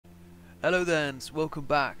Hello there, and welcome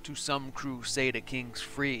back to some Crusader Kings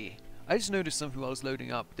free. I just noticed something while I was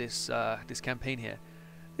loading up this campaign here.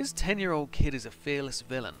 This 10-year-old kid is a fearless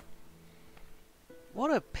villain.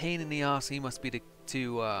 What a pain in the ass he must be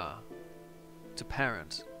to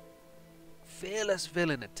parent. Fearless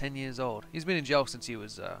villain at 10 years old. He's been in jail since he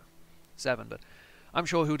was 7, but I'm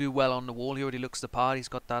sure he'll do well on the wall. He already looks the part. He's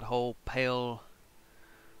got that whole pale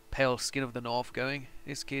skin of the north going.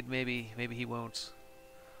 This kid, maybe he won't.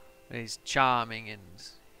 He's charming and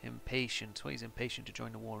impatient. Well, he's impatient to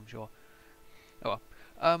join the war, I'm sure. Oh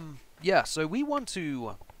well. Yeah, so we want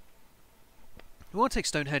to take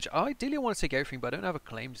Stonehenge. Ideally I want to take everything, but I don't have a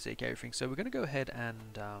claim to take everything, so we're going to go ahead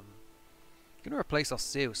and going to replace our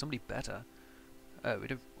seal with somebody better. We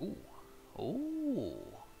don't... Ooh.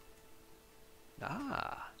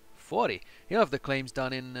 40. He'll have the claims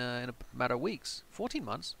done in a matter of weeks. 14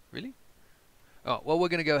 months, really? Oh, well, we're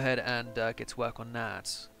going to go ahead and get to work on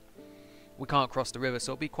that. We can't cross the river,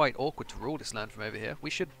 so it'll be quite awkward to rule this land from over here. We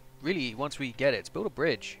should really, once we get it, build a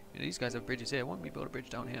bridge. You know, these guys have bridges here. Why don't we build a bridge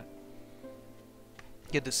down here?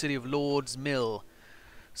 Get the city of Lord's Mill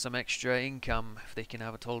some extra income if they can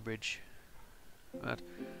have a toll bridge. Right.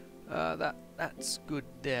 That's good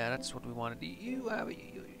there. That's what we wanted.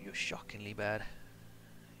 You're shockingly bad.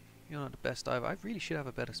 You're not the best either. I really should have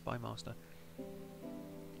a better spy master.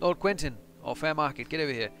 Lord Quentin, or Fair Market, get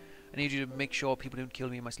over here. I need you to make sure people don't kill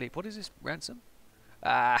me in my sleep. What is this? Ransom?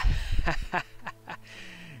 Ah,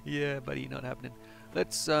 yeah, buddy, not happening.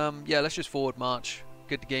 Let's let's just forward march,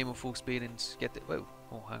 get the game on full speed, and get the. Whoa,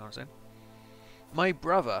 oh, hang on a second. My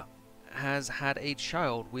brother has had a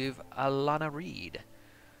child with Alana Reed.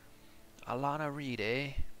 Alana Reed,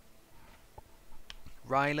 eh?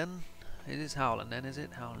 Rylan? It is Howland, then, is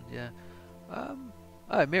it? Howland, yeah.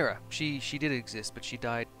 Oh, Mira. She did exist, but she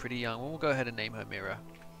died pretty young. Well, we'll go ahead and name her Mira.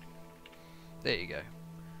 There you go.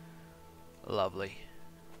 Lovely.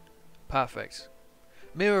 Perfect.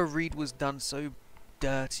 Mira Reed was done so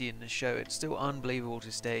dirty in the show. It's still unbelievable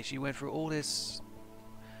to stay. She went through all this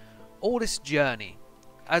journey.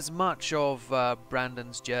 As much of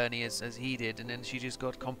Brandon's journey as he did, and then she just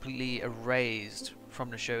got completely erased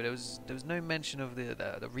from the show. There was no mention of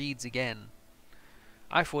the Reeds again.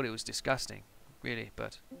 I thought it was disgusting, really,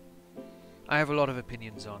 but I have a lot of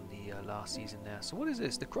opinions on the last season there. So what is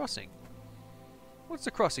this? The Crossing. What's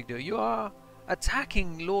the Crossing do? You are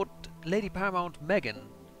attacking Lady Paramount Megan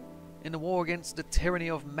in the war against the tyranny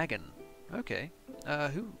of Megan. Okay.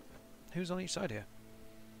 Who's on each side here?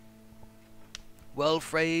 Well,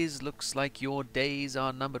 Freys, looks like your days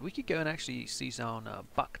are numbered. We could go and actually seize on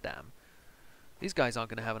Buckdam. These guys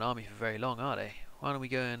aren't going to have an army for very long, are they? Why don't we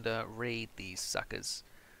go and raid these suckers?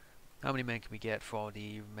 How many men can we get for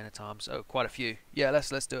the men-at-arms? Oh, quite a few. Yeah, let's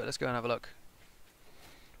do it. Let's go and have a look.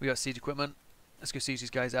 We got siege equipment. Let's go siege these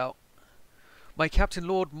guys out. My Captain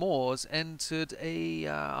Lord Moores entered a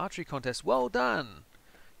archery contest. Well done,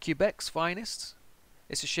 Quebec's finest.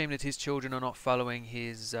 It's a shame that his children are not following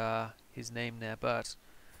his name there, but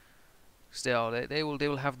still, they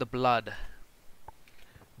will have the blood.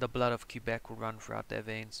 The blood of Quebec will run throughout their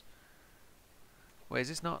veins. Wait, is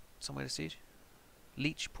this not somewhere to siege?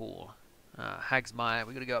 Leechpool. Hagsmire.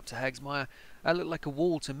 We're going to go up to Hagsmire. That looked like a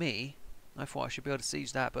wall to me. I thought I should be able to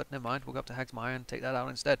siege that, but never mind. We'll go up to Hagsmire and take that out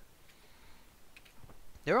instead.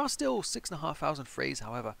 There are still 6,500 Freys,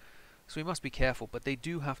 however, so we must be careful, but they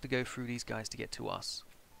do have to go through these guys to get to us.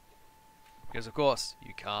 Because, of course,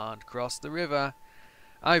 you can't cross the river.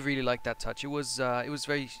 I really liked that touch. It was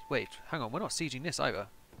very... Wait, hang on. We're not sieging this either.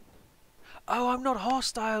 Oh, I'm not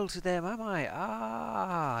hostile to them, am I?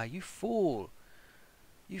 Ah, you fool.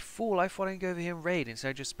 You fool. I thought I could go over here and raid, instead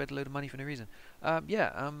I just spent a load of money for no reason.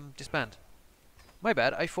 Disband. My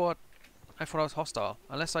bad. I thought I was hostile.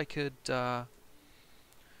 Unless I could...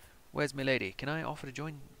 Where's my lady? Can I offer to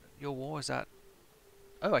join your war? Is that...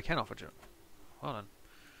 Oh, I can offer to... Hold on.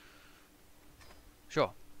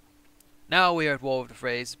 Sure. Now we are at war with the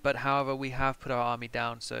Freys, but however we have put our army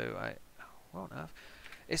down, so I... What on earth?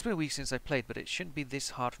 It's been a week since I played, but it shouldn't be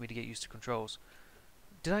this hard for me to get used to controls.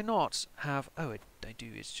 Did I not have... Oh, I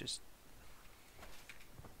do. It's just...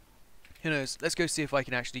 Who knows? Let's go see if I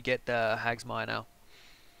can actually get Hagsmire now.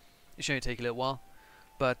 It should only take a little while,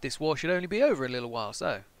 but this war should only be over a little while,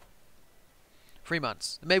 so... 3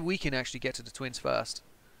 months. Maybe we can actually get to the twins first.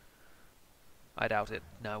 I doubt it.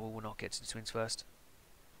 No, we will not get to the twins first.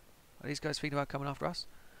 Are these guys thinking about coming after us?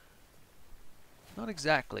 Not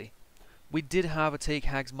exactly. We did have a take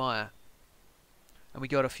Hagsmire, and we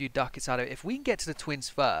got a few ducats out of it. If we can get to the twins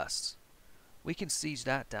first, we can siege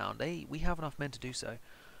that down. We have enough men to do so.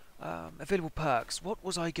 Available perks. What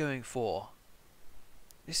was I going for?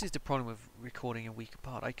 This is the problem with recording a week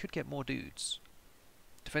apart. I could get more dudes.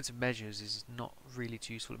 Defensive measures is not really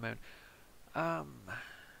too useful at the moment.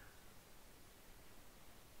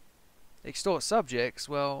 Extort subjects.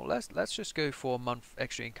 Well, let's just go for a month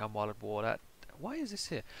extra income while at war. Why is this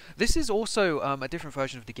here? This is also a different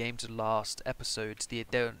version of the game to the last episodes. The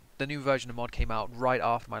new version of the mod came out right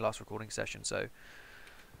after my last recording session, so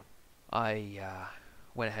I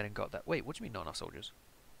went ahead and got that. Wait, what do you mean not enough soldiers?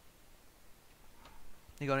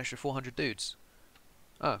 You got an extra 400 dudes.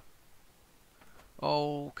 Oh.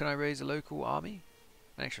 Oh, can I raise a local army?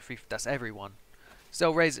 An extra 3. That's everyone.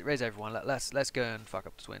 Still, raise everyone. Let's go and fuck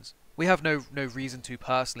up the twins. We have no reason to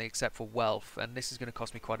personally, except for wealth, and this is going to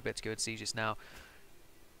cost me quite a bit to go and siege this now.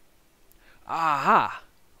 Aha!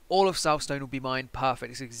 All of Southstone will be mine.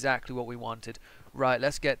 Perfect. It's exactly what we wanted. Right.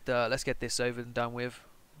 Let's get this over and done with.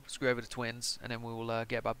 Screw over the twins, and then we will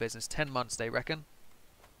get about business. 10 months, they reckon.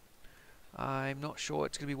 I'm not sure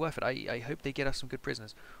it's going to be worth it. I hope they get us some good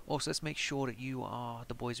prisoners. Also, let's make sure that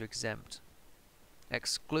the boys are exempt.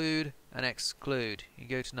 Exclude and exclude. You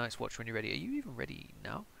go to Night's Watch when you're ready. Are you even ready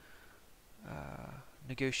now?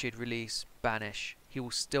 Negotiate release, banish. He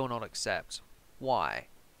will still not accept. Why?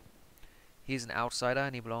 He's an outsider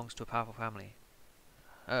and he belongs to a powerful family.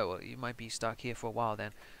 Oh, well, you might be stuck here for a while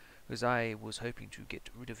then, because I was hoping to get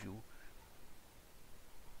rid of you.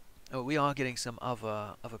 Oh, we are getting some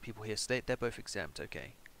other people here. So they're both exempt.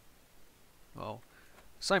 Okay. Well,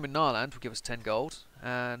 Simon Narland will give us 10 gold,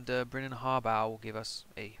 and Brennan Harbour will give us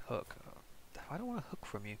a hook. I don't want a hook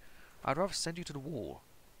from you. I'd rather send you to the wall.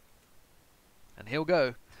 And he'll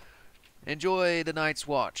go. Enjoy the Night's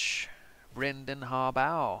Watch, Brendan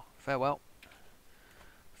Harbour. Farewell.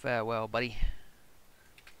 Farewell, buddy.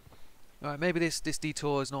 Alright, maybe this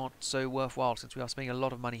detour is not so worthwhile since we are spending a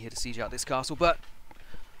lot of money here to siege out this castle, but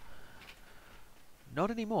not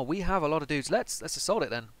anymore. We have a lot of dudes. Let's assault it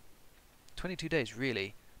then. 22 days,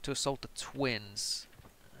 really, to assault the twins.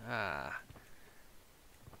 Well,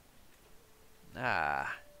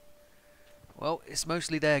 it's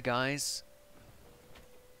mostly there, guys.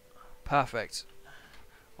 Perfect.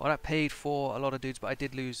 Well, that paid for a lot of dudes, but I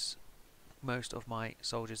did lose most of my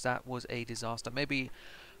soldiers. That was a disaster. Maybe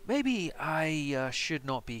I should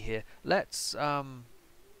not be here. Let's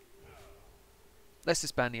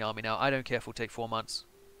disband the army now. I don't care if we'll take 4 months.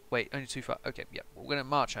 Wait, only 2 far. Okay, yeah, we're gonna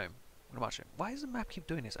march home. Why does the map keep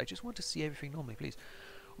doing this? I just want to see everything normally, please.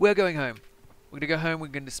 We're going home. We're gonna go home. We're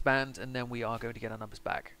gonna disband, and then we are going to get our numbers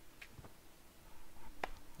back.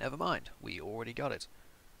 Never mind. We already got it.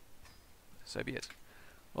 So be it.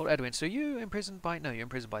 Lord Edwin, so you imprisoned by... No, you're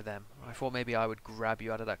imprisoned by them. I thought maybe I would grab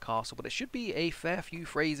you out of that castle, but there should be a fair few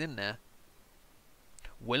Freys in there.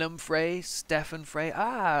 Willem Frey, Stefan Frey.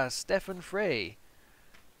 Ah, Stefan Frey.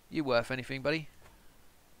 You worth anything, buddy?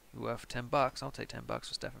 You worth 10 bucks. I'll take 10 bucks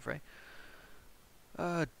for Stefan Frey.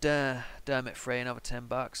 Damn it, Frey, another 10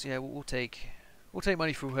 bucks. Yeah, we'll take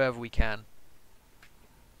money from whoever we can.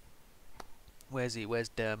 Where's he? Where's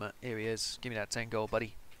Dermot? Here he is. Give me that 10 gold,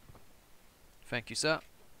 buddy. Thank you, sir.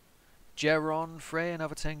 Geron Frey,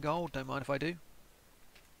 another 10 gold. Don't mind if I do.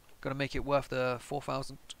 Gotta make it worth the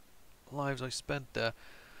 4,000 lives I spent there.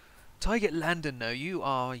 Tyget Landon, no, you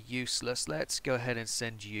are useless. Let's go ahead and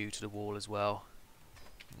send you to the wall as well.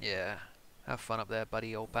 Yeah, have fun up there,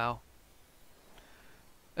 buddy, old pal.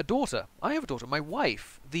 A daughter. I have a daughter. My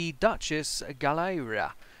wife, the Duchess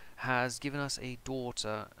Galaira, has given us a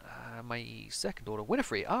daughter. My second daughter,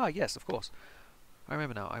 Winifred. Ah, yes, of course. I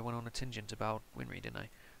remember now. I went on a tangent about Winry, didn't I?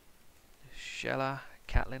 Shella,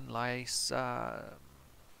 Catelyn, Lysa,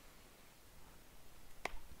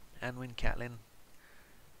 Anwin, Catelyn.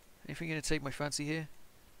 Anything going to take my fancy here?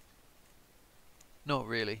 Not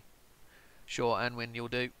really. Sure, Anwin, you'll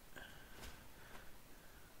do.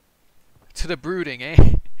 To the brooding,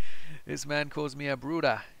 eh? This man calls me a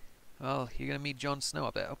brooder. Well, you're going to meet Jon Snow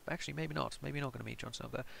up there. Oh, actually, maybe not. Maybe you're not going to meet Jon Snow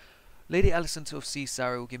up there. Lady Alicent of Sea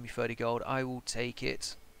Sarah will give me 30 gold. I will take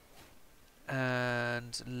it.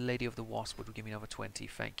 And Lady of the Wasp will give me another 20.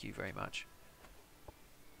 Thank you very much.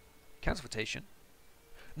 Counterfeitation.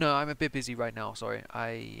 No, I'm a bit busy right now. Sorry.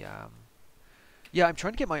 Yeah, I'm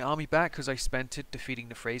trying to get my army back because I spent it defeating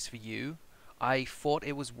the Freys for you. I thought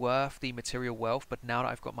it was worth the material wealth, but now that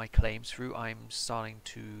I've got my claims through, I'm starting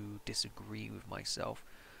to disagree with myself.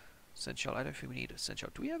 Senchal, I don't think we need a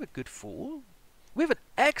Senchal. Do we have a good fool? We have an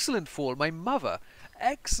excellent fool, my mother.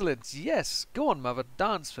 Excellent, yes. Go on, mother,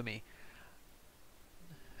 dance for me.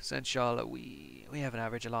 Senchal, we have an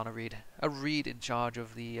average Alana Reed. A Reed in charge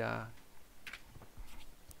of the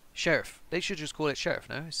sheriff. They should just call it sheriff,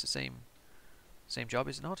 no? It's the same job,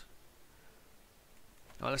 is it not?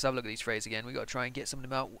 Well, let's have a look at these Freys again. We've got to try and get some of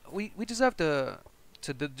them out. We deserve to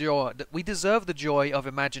to the joy. We deserve the joy of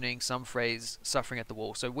imagining some Freys suffering at the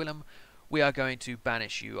wall. So Willem, we are going to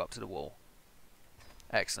banish you up to the wall.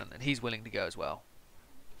 Excellent, and he's willing to go as well.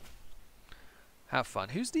 Have fun.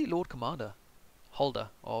 Who's the Lord Commander? Holder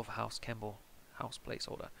of House Kemble. House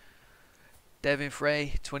placeholder. Devin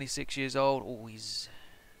Frey, 26 years old. Oh, he's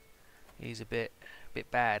a bit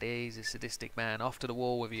bad. He's a sadistic man. Off to the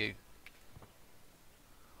wall with you.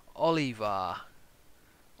 Oliver.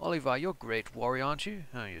 Oliver, you're a great warrior, aren't you?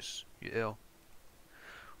 Oh, yes, you're ill.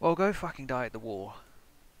 Well, go fucking die at the wall.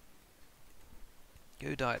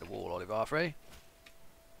 Go die at the wall, Oliver Frey.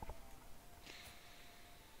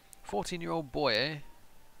 14-year-old boy, eh?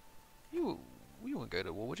 You wouldn't go to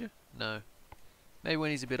the war, would you? No. Maybe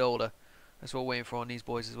when he's a bit older. That's what we're waiting for on these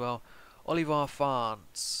boys as well. Oliver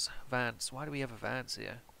Vance. Vance. Why do we have a Vance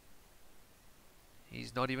here?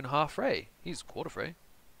 He's not even half Frey. He's quarter Frey.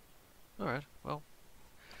 Alright, well.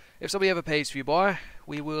 If somebody ever pays for you, boy,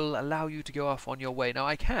 we will allow you to go off on your way. Now,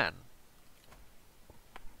 I can.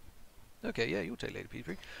 Okay, yeah, you'll take Lady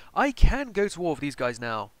P3. I can go to war with these guys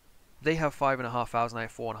now. They have 5,500, I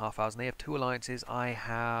have 4,500. They have 2 alliances, I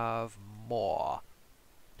have more.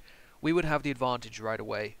 We would have the advantage right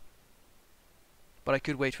away. But I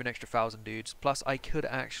could wait for an extra 1,000 dudes. Plus, I could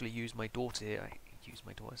actually use my daughter here. Use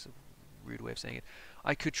my daughter, that's a rude way of saying it.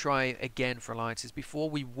 I could try again for alliances. Before,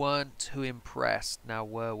 we weren't too impressed. Now,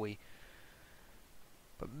 were we?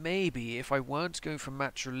 But maybe, if I weren't going for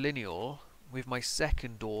matrilineal, with my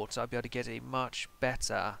second daughter, I'd be able to get a much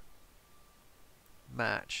better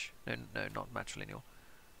match. No, not matrilineal.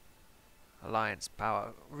 Alliance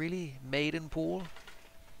power. Really? Maidenpool?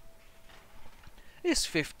 This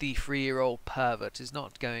 53-year-old pervert is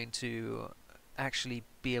not going to actually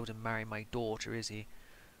be able to marry my daughter, is he?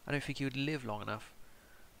 I don't think he would live long enough.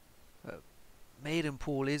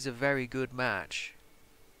 Maidenpool is a very good match.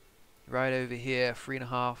 Right over here,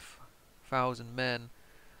 3,500 men.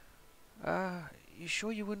 You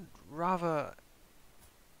sure you wouldn't rather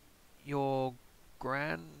your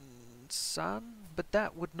grandson? But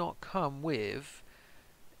that would not come with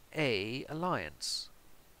a alliance.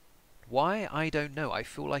 Why? I don't know. I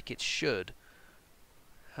feel like it should.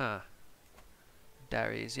 Huh.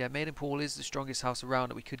 Darius. Yeah, Maidenpool is the strongest house around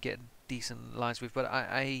that we could get a decent alliance with, but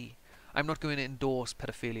I'm not going to endorse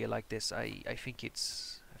pedophilia like this. I think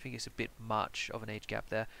it's a bit much of an age gap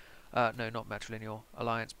there. No, not matrilineal.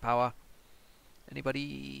 Alliance power.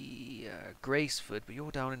 Anybody? Graceford, but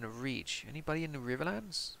you're down in the Reach. Anybody in the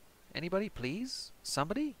Riverlands? Anybody, please?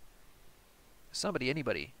 Somebody? Somebody,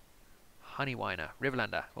 anybody. Honeywiner,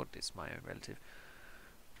 Riverlander. What is my own relative?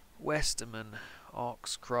 Westerman,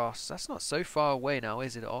 Ox Cross. That's not so far away now,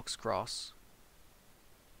 is it? Ox Cross.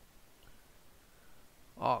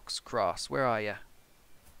 Ox Cross, where are you?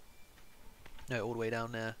 No, all the way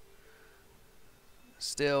down there.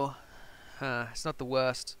 Still, it's not the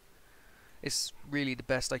worst. It's really the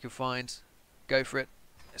best I could find. Go for it.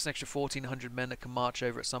 It's an extra 1,400 men that can march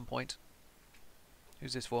over at some point.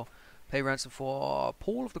 Who's this for? Pay ransom for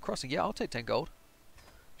Paul of the Crossing. Yeah, I'll take 10 gold.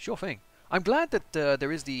 Sure thing. I'm glad that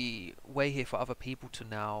there is the way here for other people to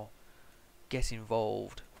now get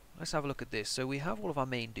involved. Let's have a look at this. So we have all of our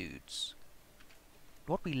main dudes.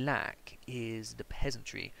 What we lack is the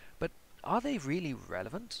peasantry. But are they really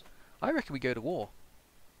relevant? I reckon we go to war.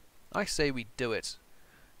 I say we do it.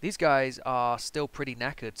 These guys are still pretty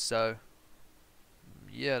knackered, so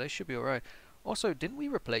yeah, they should be alright. Also, didn't we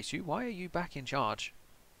replace you? Why are you back in charge?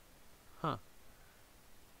 Huh.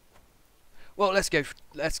 Well, let's go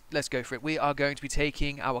for it. We are going to be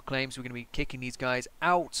taking our claims. We're going to be kicking these guys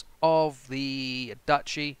out of the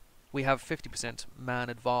duchy. We have 50% man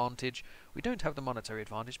advantage. We don't have the monetary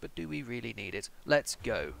advantage, but do we really need it? Let's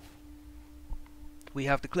go. We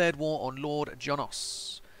have declared war on Lord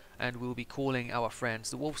Jonos, and we'll be calling our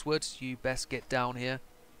friends. The Wolfswood, you best get down here.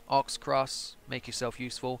 Oxcross, make yourself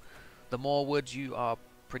useful. The Moorwood, you are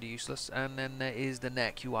pretty useless. And then there is the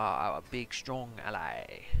Neck, you are our big strong ally.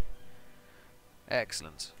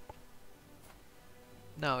 Excellent.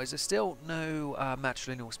 Now, is there still no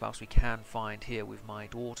matrilineal spouse we can find here with my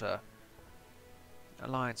daughter?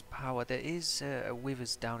 Alliance power, there is a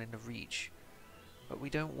Withers down in the Reach. But we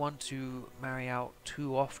don't want to marry out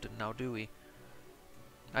too often now, do we?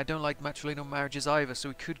 I don't like matrilineal marriages either, so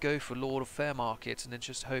we could go for Lord of Fairmarket and then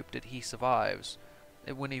just hope that he survives.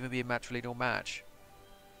 It wouldn't even be a matrilineal match.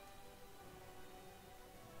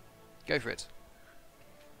 Go for it.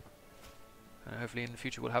 And hopefully in the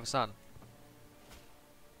future we'll have a son.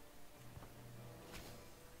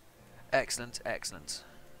 Excellent, excellent.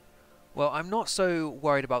 Well, I'm not so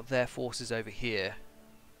worried about their forces over here.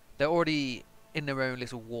 They're already in their own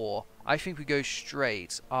little war. I think we go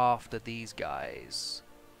straight after these guys.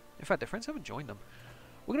 In fact, their friends haven't joined them.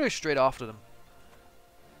 We're going to go straight after them.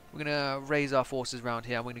 We're going to raise our forces around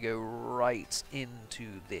here, and we're going to go right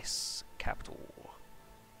into this capital.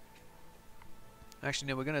 Actually,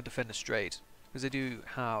 no, we're going to defend the strait, because they do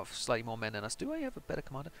have slightly more men than us. Do I have a better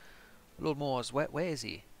commander? Lord Moors, where is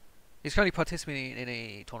he? He's currently participating in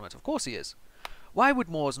a tournament. Of course he is. Why would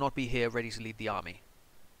Moors not be here ready to lead the army?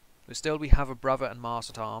 But still, we have a brother and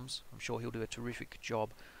master at arms. I'm sure he'll do a terrific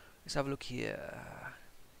job. Let's have a look here.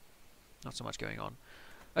 Not so much going on.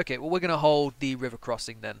 Okay, well, we're going to hold the river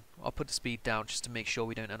crossing then. I'll put the speed down just to make sure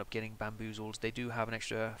we don't end up getting bamboozled. They do have an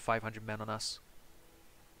extra 500 men on us.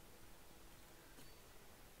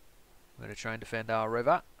 We're going to try and defend our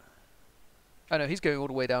river. Oh no, he's going all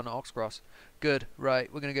the way down to Oxcross. Good,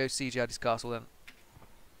 right, we're going to go siege out his castle then.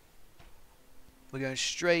 We're going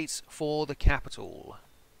straight for the capital.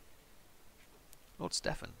 Lord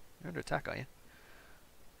Stefan, you're under attack, are you?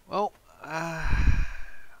 Well,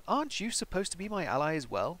 aren't you supposed to be my ally as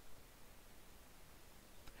well?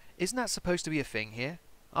 Isn't that supposed to be a thing here?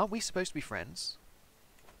 Aren't we supposed to be friends?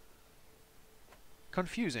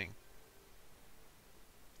 Confusing.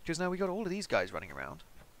 Because now we got all of these guys running around.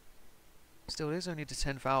 Still, it is only to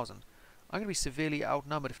 10,000. I'm going to be severely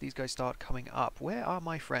outnumbered if these guys start coming up. Where are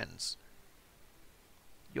my friends?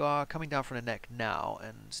 You are coming down from the neck now,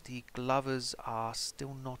 and the Glovers are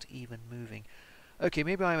still not even moving. Okay,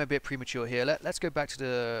 maybe I'm a bit premature here. Let's go back to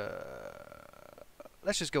the...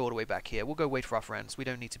 Let's just go all the way back here. We'll go wait for our friends. We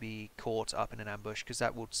don't need to be caught up in an ambush, because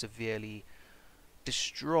that would severely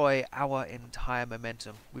destroy our entire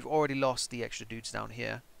momentum. We've already lost the extra dudes down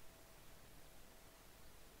here.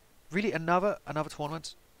 Really, another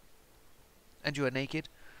tournament? And you are naked?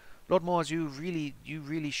 Lord Moors, you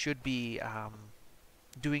really should be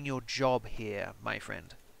doing your job here, my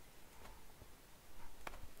friend.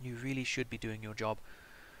 You really should be doing your job.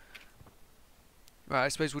 Right, I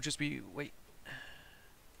suppose we'll just be... Wait.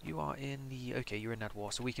 You are in the... Okay, you're in that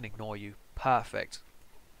war, so we can ignore you. Perfect.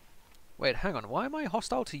 Wait, hang on. Why am I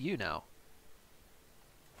hostile to you now?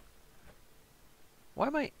 Why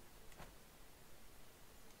am I...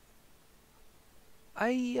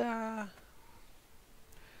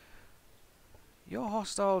 You're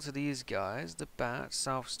hostile to these guys, the Bat,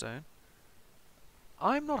 Southstone.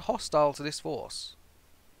 I'm not hostile to this force.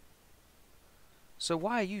 So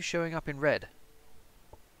why are you showing up in red?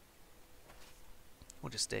 We'll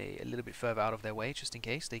just stay a little bit further out of their way, just in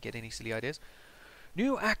case they get any silly ideas.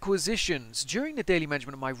 New acquisitions. During the daily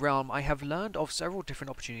management of my realm, I have learned of several different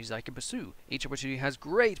opportunities I can pursue. Each opportunity has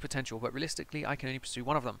great potential, but realistically, I can only pursue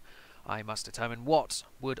one of them. I must determine what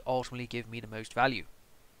would ultimately give me the most value.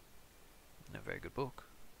 A very good book.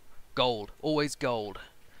 Gold. Always gold.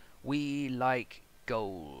 We like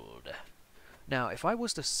gold. Now, if I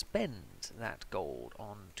was to spend that gold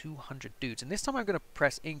on 200 dudes, and this time I'm going to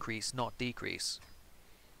press increase, not decrease,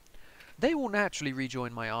 they will naturally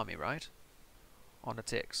rejoin my army, right? On the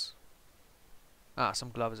ticks. Ah, some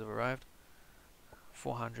Glovers have arrived.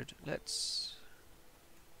 400. Let's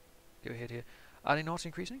go ahead here. Are they not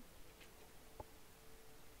increasing?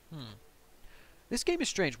 This game is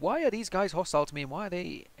strange. Why are these guys hostile to me, and why are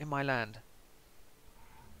they in my land?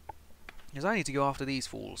 Because I need to go after these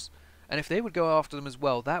fools. And if they would go after them as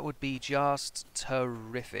well, that would be just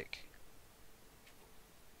terrific.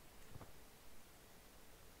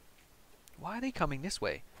 Why are they coming this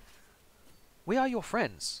way? We are your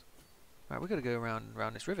friends. Right, we're going to go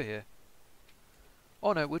around this river here.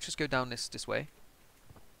 Oh no, we'll just go down this way.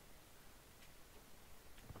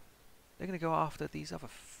 They're going to go after these other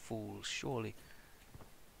fools, surely.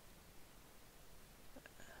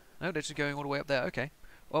 No, they're just going all the way up there. Okay.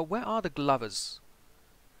 Well, where are the Glovers?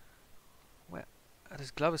 Where are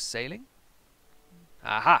those Glovers sailing?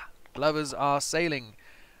 Aha! Glovers are sailing.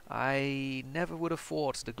 I never would have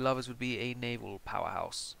thought the Glovers would be a naval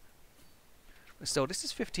powerhouse. But still, this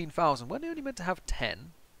is 15,000. Weren't they only meant to have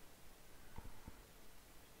 10?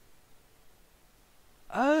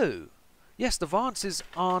 Oh! Yes, the Vances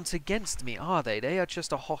aren't against me, are they? They are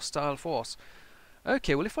just a hostile force.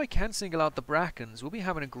 Okay, well, if I can single out the Brackens, we'll be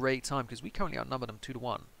having a great time, because we currently outnumber them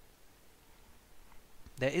 2-1.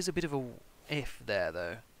 There is a bit of a if there,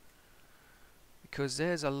 though. Because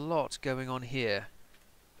there's a lot going on here.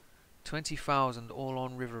 20,000 all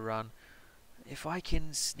on River Run. If I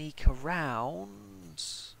can sneak around...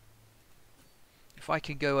 If I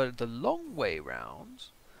can go the long way round...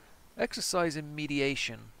 Exercise in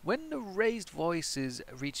mediation. When the raised voices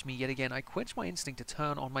reach me yet again, I quench my instinct to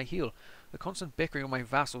turn on my heel. The constant bickering of my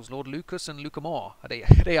vassals, Lord Lucas and Lucamore.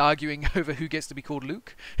 Are they arguing over who gets to be called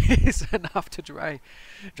Luke? It's enough to drive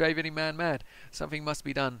any man mad. Something must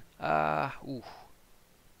be done. Ooh.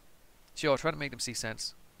 Sure, try to make them see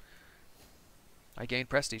sense. I gained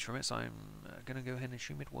prestige from it, so I'm going to go ahead and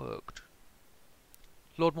assume it worked.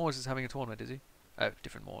 Lord Moores is having a tournament, is he? Oh,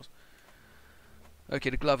 different Moores. Okay,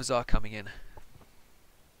 the Glovers are coming in.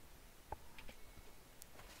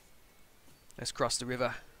 Let's cross the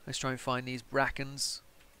river. Let's try and find these brackens.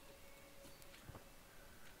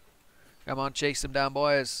 Come on, chase them down,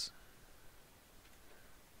 boys.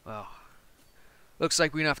 Well, looks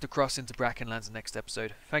like we're going to have to cross into Brackenlands next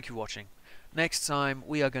episode. Thank you for watching. Next time,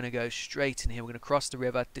 we are going to go straight in here. We're going to cross the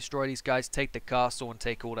river, destroy these guys, take the castle, and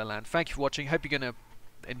take all their land. Thank you for watching. Hope you're going to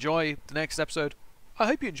enjoy the next episode. I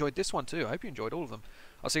hope you enjoyed this one too. I hope you enjoyed all of them.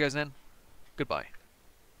 I'll see you guys then. Goodbye.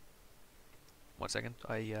 1 second.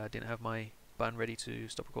 I didn't have my button ready to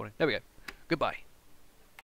stop recording. There we go. Goodbye.